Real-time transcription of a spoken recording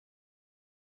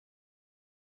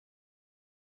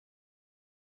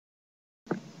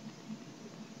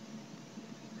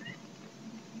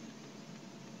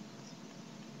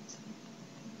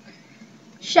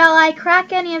Shall I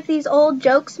crack any of these old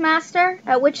jokes, master,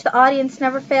 at which the audience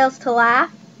never fails to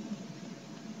laugh?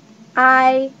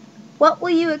 What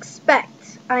will you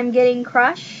expect? I'm getting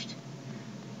crushed?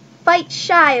 Fight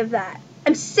shy of that.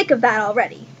 I'm sick of that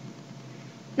already.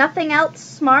 Nothing else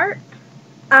smart?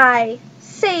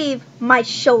 Save my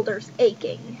shoulders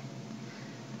aching.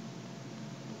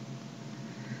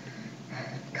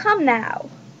 Come now,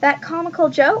 that comical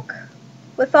joke?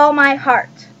 With all my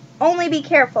heart. Only be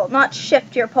careful, not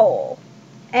shift your pole.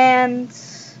 And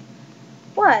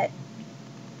what?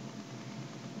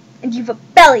 And you've a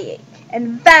bellyache,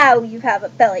 and vow you have a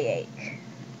bellyache.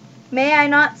 May I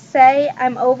not say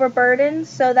I'm overburdened,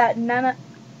 so that none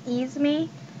ease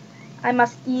me? I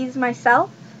must ease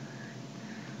myself?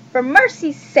 For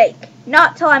mercy's sake,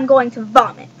 not till I'm going to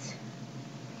vomit.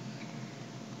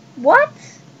 What?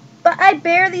 But I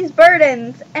bear these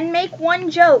burdens, and make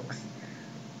one jokes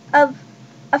of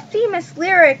famous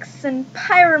lyrics and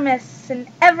Pyramus, and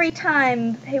every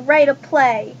time they write a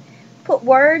play, put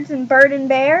words in burden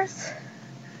bears?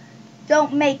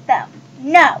 Don't make them.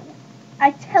 No!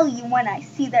 I tell you, when I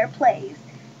see their plays,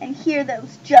 and hear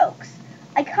those jokes,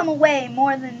 I come away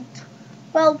more than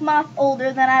 12 months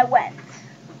older than I went.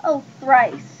 Oh,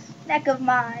 thrice, neck of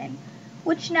mine,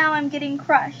 which now I'm getting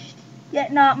crushed,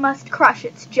 yet not must crush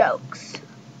its jokes.